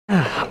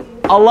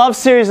I love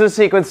series and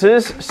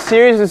sequences.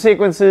 Series and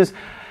sequences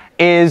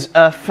is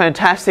a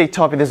fantastic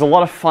topic. There's a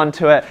lot of fun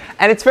to it.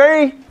 And it's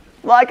very,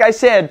 like I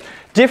said,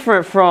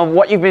 different from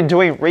what you've been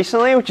doing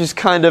recently, which is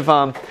kind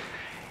of,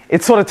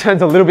 it sort of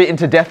turns a little bit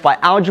into death by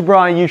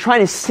algebra, and you're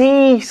trying to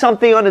see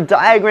something on a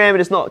diagram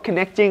and it's not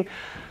connecting.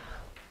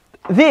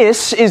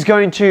 This is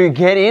going to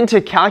get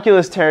into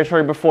calculus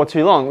territory before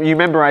too long. You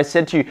remember I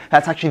said to you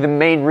that's actually the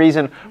main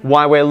reason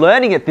why we're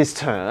learning it this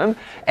term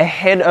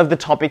ahead of the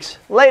topics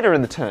later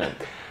in the term.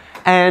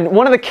 And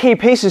one of the key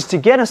pieces to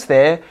get us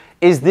there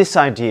is this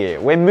idea.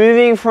 We're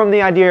moving from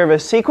the idea of a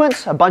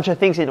sequence, a bunch of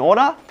things in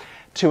order,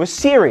 to a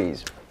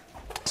series.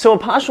 So a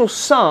partial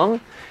sum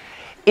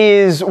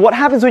is what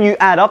happens when you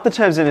add up the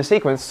terms in a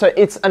sequence. So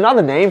it's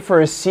another name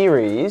for a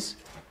series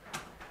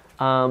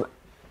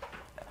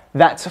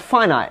that's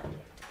finite.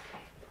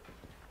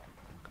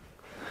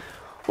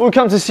 We'll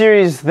come to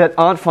series that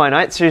aren't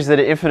finite, series that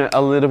are infinite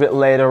a little bit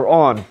later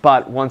on,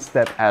 but one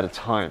step at a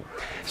time.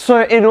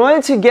 So in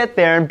order to get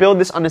there and build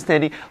this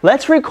understanding,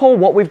 let's recall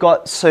what we've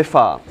got so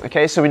far.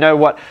 Okay, so we know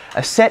what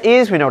a set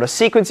is, we know what a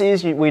sequence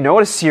is, we know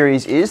what a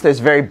series is, those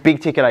very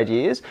big ticket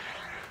ideas.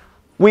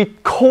 We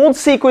called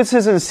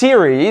sequences and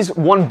series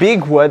one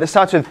big word that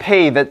starts with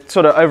P that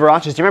sort of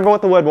overarches. Do you remember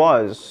what the word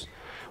was?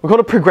 We call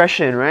it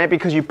progression, right?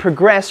 Because you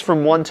progress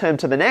from one term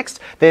to the next.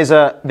 There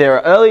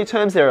are early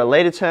terms, there are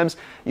later terms.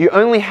 You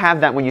only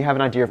have that when you have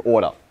an idea of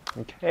order.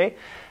 Okay?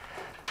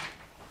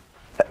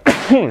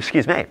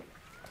 Excuse me.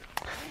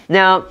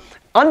 Now,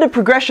 under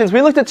progressions,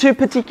 we looked at two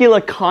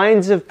particular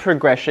kinds of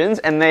progressions,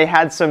 and they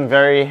had some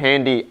very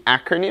handy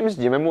acronyms.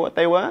 Do you remember what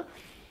they were?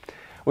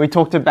 We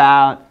talked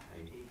about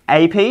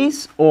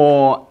APs,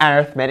 or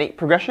arithmetic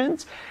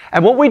progressions.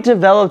 And what we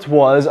developed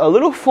was a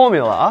little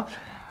formula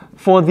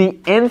for the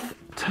nth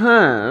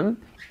term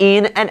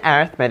in an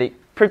arithmetic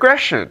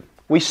progression.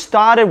 We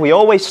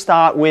always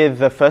start with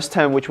the first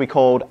term, which we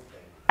called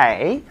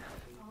A.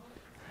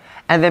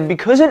 And then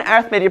because an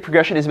arithmetic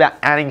progression is about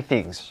adding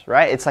things,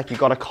 right? It's like you've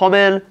got a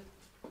common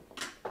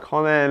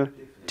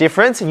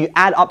difference, and you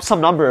add up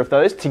some number of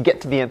those to get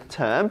to the nth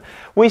term.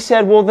 We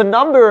said, well, the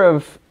number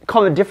of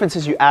common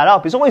differences you add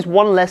up is always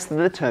one less than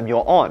the term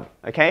you're on,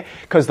 okay?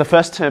 Because the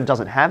first term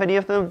doesn't have any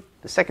of them,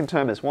 the second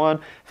term has one,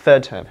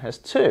 third term has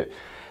two.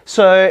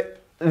 So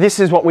this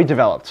is what we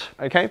developed,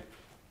 okay?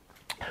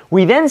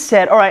 We then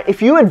said, all right,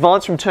 if you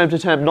advance from term to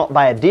term not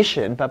by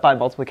addition, but by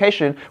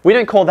multiplication, we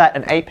don't call that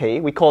an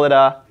AP, we call it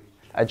a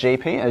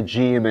GP, a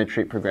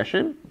geometric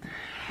progression.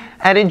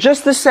 And in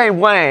just the same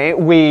way,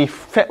 we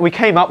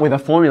came up with a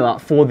formula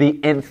for the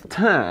nth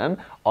term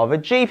of a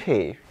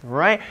GP,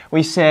 right?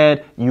 We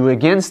said you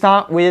again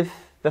start with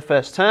the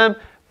first term,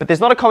 but there's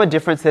not a common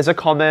difference, there's a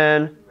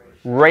common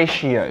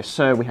ratio.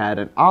 So we had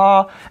an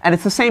R, and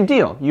it's the same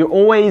deal. You're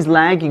always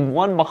lagging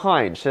one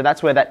behind, so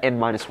that's where that n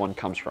minus 1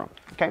 comes from,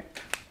 okay?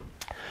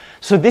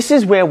 So this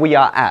is where we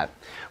are at.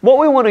 What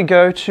we want to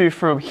go to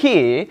from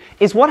here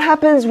is what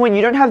happens when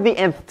you don't have the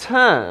nth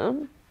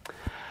term,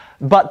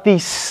 but the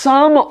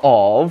sum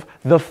of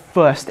the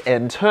first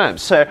n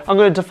terms. So I'm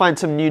going to define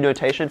some new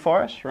notation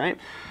for us, right?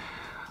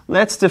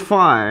 Let's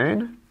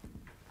define,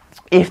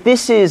 if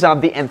this is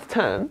the nth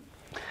term,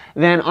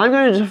 then I'm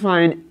going to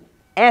define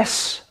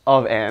S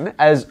of n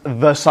as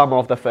the sum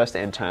of the first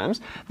n terms.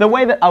 The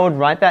way that I would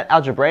write that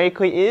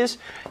algebraically is,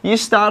 you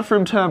start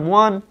from term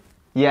 1,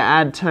 you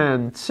add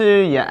term 2,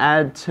 you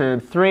add term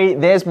 3.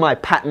 There's my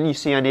pattern. You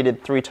see I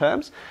needed 3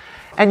 terms.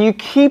 And you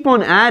keep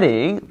on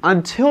adding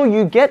until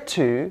you get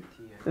to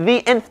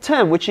the nth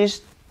term, which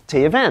is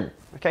t of n.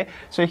 Okay,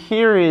 so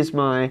here is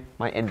my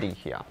ending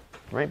here,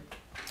 right?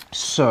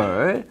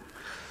 So,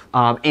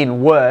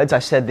 in words, I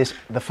said this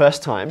the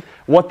first time.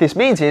 What this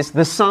means is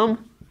the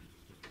sum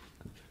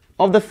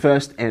of the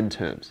first n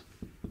terms.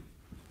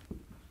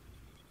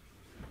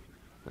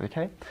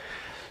 Okay?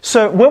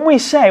 So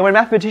when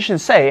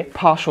mathematicians say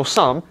partial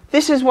sum,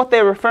 this is what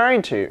they're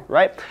referring to,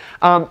 right?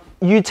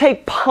 You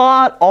take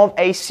part of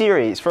a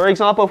series. For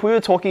example, if we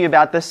were talking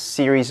about the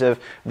sequence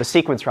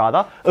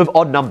of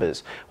odd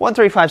numbers, 1,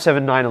 3, 5,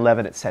 7, 9,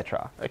 11,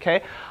 etc.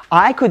 Okay?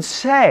 I could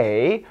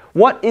say,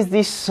 what is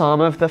the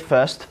sum of the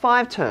first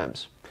 5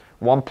 terms?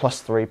 1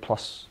 plus 3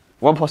 plus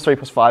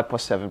 5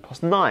 plus 7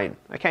 plus 9.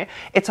 Okay?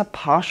 It's a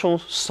partial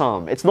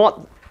sum. It's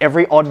not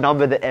every odd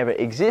number that ever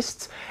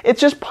exists. It's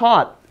just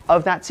part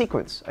of that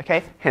sequence,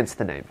 okay? Hence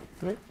the name.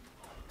 Right?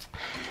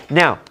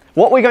 Now,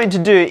 what we're going to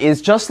do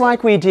is, just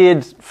like we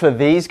did for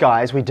these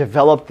guys, we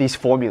developed these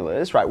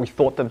formulas, right? We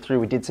thought them through,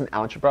 we did some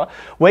algebra.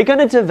 We're going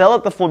to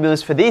develop the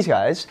formulas for these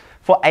guys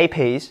for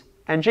APs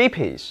and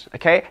GPs,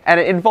 okay? And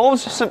it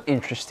involves some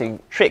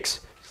interesting tricks.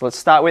 So let's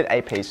start with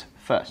APs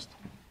first.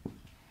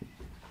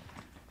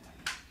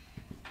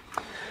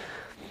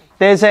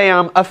 There's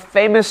a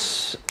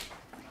famous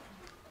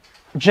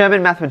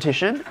German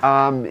mathematician.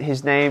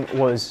 His name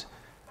was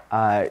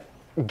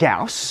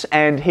Gauss,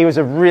 and he was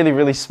a really,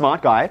 really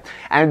smart guy.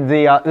 And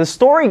the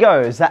story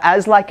goes that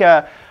as like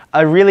a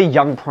really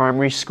young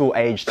primary school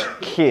aged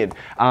kid,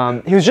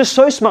 he was just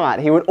so smart.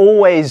 He would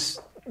always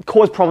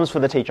caused problems for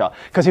the teacher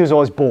because he was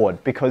always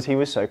bored because he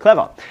was so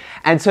clever.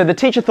 And so the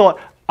teacher thought,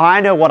 I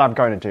know what I'm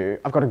going to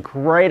do. I've got a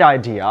great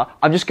idea.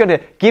 I'm just going to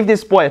give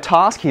this boy a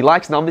task. He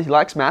likes numbers, he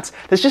likes maths.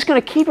 That's just going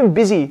to keep him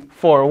busy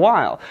for a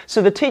while.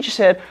 So the teacher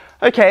said,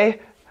 okay,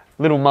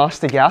 little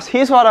Master Gauss,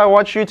 here's what I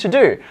want you to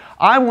do.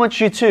 I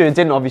want you to,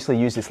 didn't obviously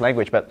use this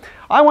language, but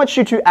I want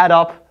you to add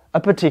up a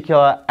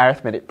particular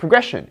arithmetic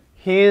progression.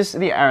 Here's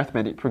the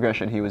arithmetic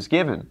progression he was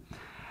given.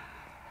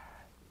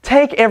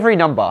 Take every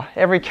number,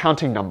 every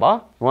counting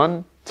number,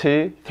 1,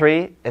 2,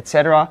 3,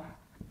 etc.,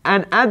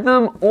 and add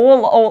them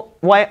all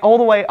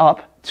the way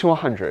up to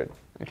 100.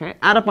 Okay,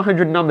 add up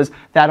 100 numbers.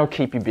 That'll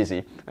keep you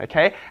busy.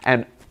 Okay,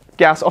 and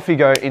Gauss, off you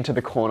go into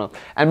the corner.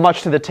 And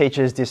much to the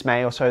teacher's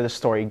dismay, or so the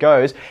story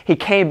goes, he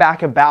came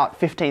back about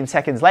 15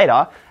 seconds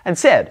later and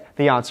said,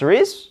 the answer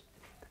is,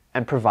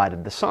 and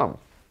provided the sum.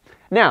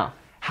 Now,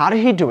 how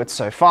did he do it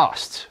so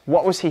fast?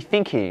 What was he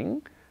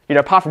thinking? You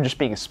know, apart from just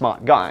being a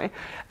smart guy,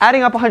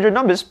 adding up 100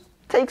 numbers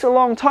takes a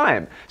long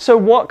time. So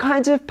what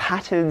kinds of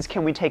patterns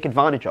can we take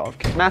advantage of?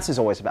 Because maths is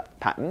always about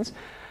patterns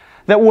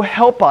that will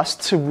help us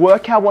to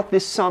work out what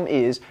this sum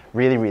is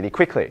really, really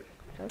quickly.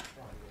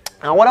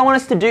 Now what I want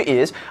us to do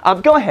is,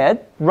 go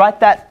ahead, write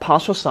that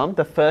partial sum,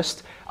 the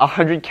first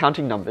 100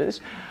 counting numbers.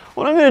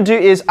 What I'm going to do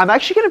is, I'm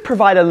actually going to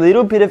provide a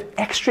little bit of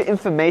extra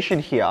information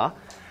here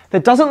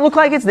that doesn't look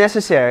like it's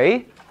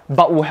necessary,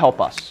 but will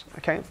help us,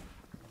 okay?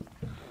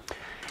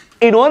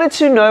 In order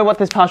to know what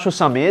this partial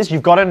sum is,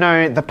 you've got to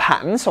know the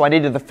pattern, so I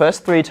needed the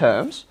first 3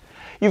 terms.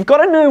 You've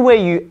got to know where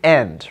you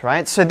end,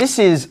 right? So this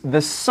is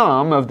the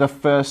sum of the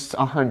first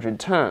 100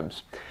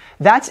 terms.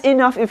 That's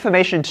enough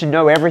information to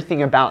know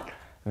everything about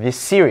this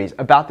series,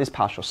 about this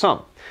partial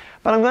sum.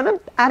 But I'm going to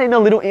add in a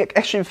little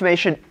extra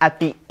information at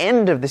the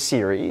end of the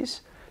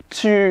series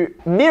to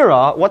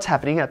mirror what's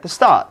happening at the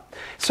start.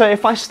 So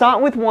if I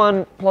start with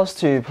 1 plus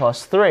 2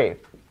 plus 3,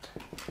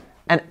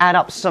 and add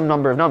up some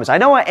number of numbers. I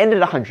know I ended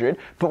 100,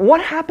 but what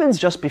happens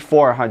just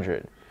before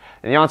 100?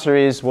 And the answer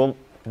is, well,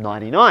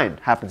 99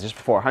 happens just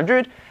before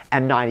 100,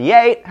 and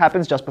 98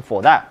 happens just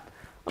before that.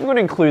 I'm going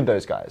to include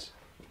those guys.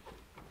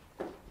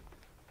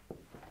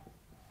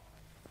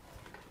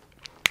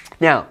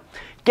 Now,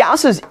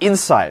 Gauss's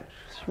insight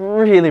is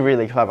really,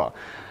 really clever.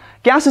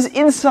 Gauss's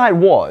insight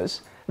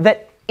was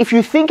that if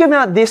you think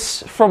about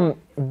this from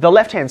the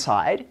left-hand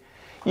side,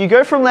 you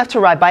go from left to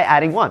right by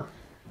adding 1.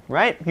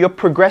 Right? You're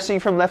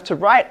progressing from left to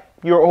right,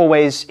 you're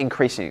always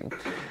increasing.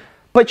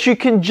 But you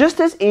can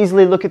just as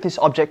easily look at this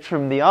object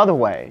from the other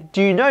way.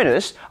 Do you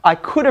notice I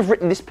could have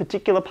written this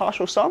particular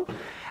partial sum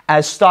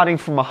as starting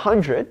from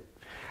 100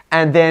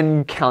 and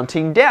then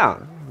counting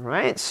down,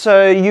 right?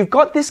 So you've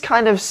got this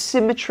kind of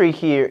symmetry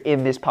here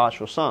in this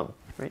partial sum,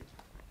 right?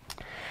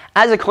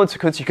 As a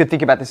consequence, you could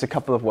think about this a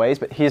couple of ways,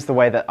 but here's the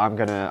way that I'm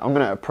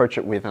gonna approach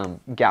it with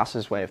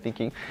Gauss's way of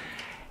thinking.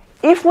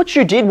 If what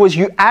you did was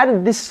you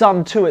added this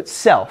sum to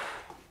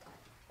itself,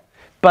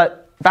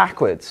 but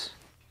backwards,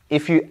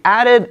 if you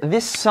added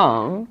this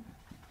sum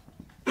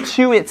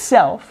to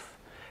itself,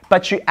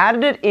 but you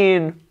added it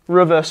in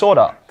reverse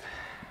order,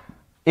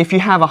 if you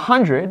have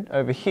 100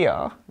 over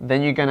here,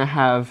 then you're going to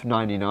have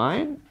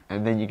 99,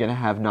 and then you're going to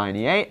have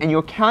 98, and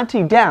you're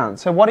counting down.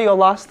 So what are your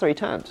last 3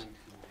 terms?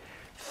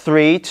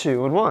 3,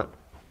 2, and 1.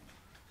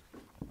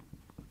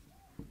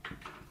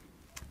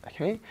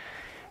 Okay.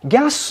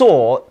 Gauss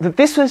saw that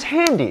this was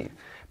handy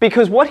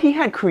because what he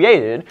had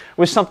created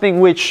was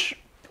something which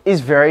is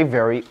very,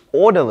 very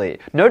orderly.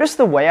 Notice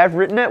the way I've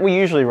written it. We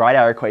usually write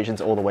our equations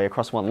all the way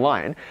across one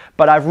line,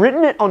 but I've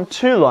written it on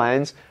 2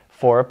 lines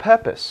for a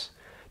purpose.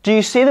 Do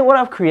you see that what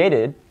I've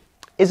created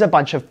is a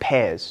bunch of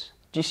pairs?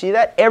 Do you see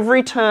that?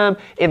 Every term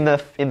in the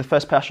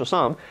first partial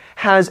sum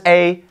has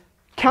a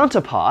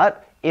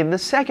counterpart in the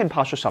second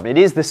partial sum. It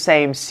is the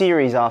same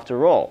series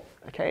after all,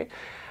 okay?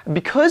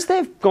 Because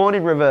they've gone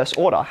in reverse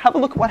order, have a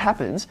look at what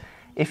happens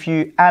if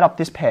you add up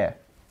this pair.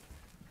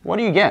 What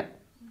do you get?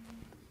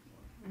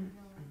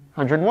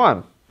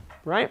 101,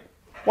 right?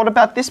 What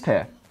about this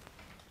pair?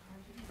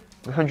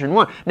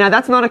 101. Now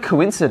that's not a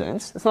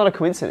coincidence. It's not a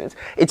coincidence.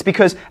 It's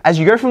because as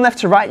you go from left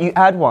to right, you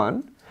add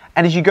 1,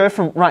 and as you go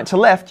from right to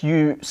left,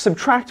 you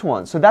subtract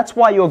 1. So that's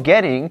why you're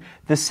getting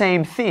the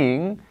same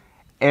thing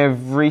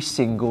every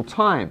single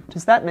time.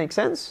 Does that make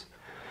sense?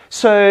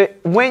 So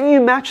when you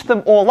match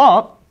them all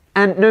up,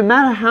 and no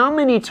matter how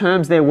many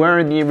terms there were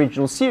in the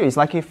original series,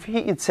 like if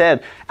he had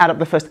said, add up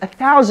the first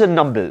 1,000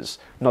 numbers,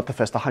 not the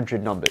first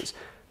 100 numbers,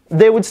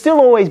 there would still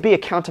always be a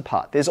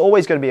counterpart. There's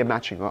always going to be a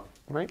matching up,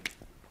 right?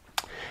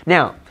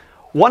 Now,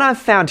 what I've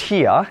found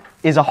here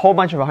is a whole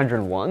bunch of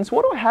 101s.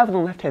 What do I have on the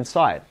left-hand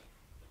side?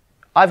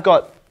 I've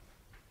got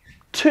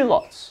 2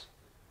 lots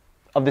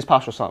of this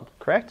partial sum,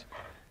 correct?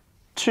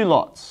 2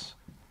 lots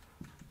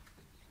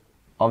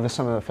of the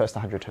sum of the first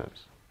 100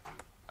 terms,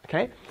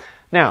 okay?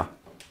 Now,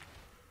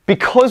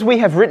 because we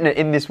have written it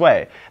in this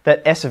way,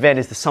 that S of n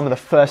is the sum of the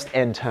first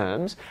n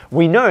terms,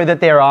 we know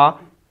that there are,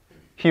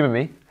 humor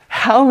me,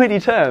 how many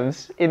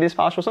terms in this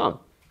partial sum?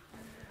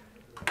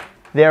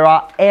 There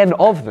are n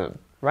of them,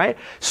 right?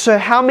 So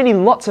how many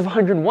lots of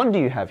 101 do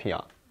you have here?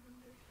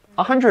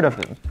 100 of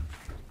them.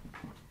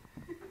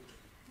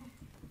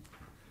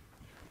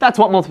 That's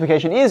what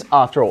multiplication is,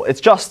 after all. It's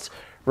just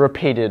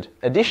repeated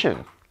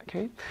addition.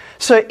 Okay?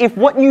 So if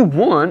what you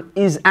want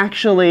is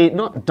actually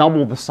not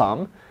double the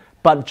sum,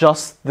 but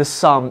just the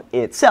sum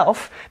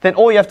itself, then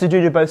all you have to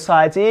do to both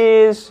sides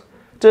is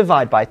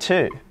divide by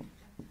 2.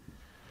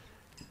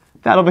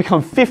 That'll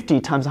become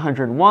 50 times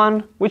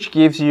 101, which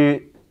gives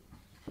you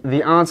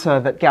the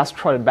answer that Gauss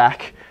trotted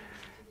back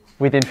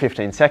within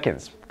 15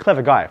 seconds.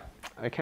 Clever guy.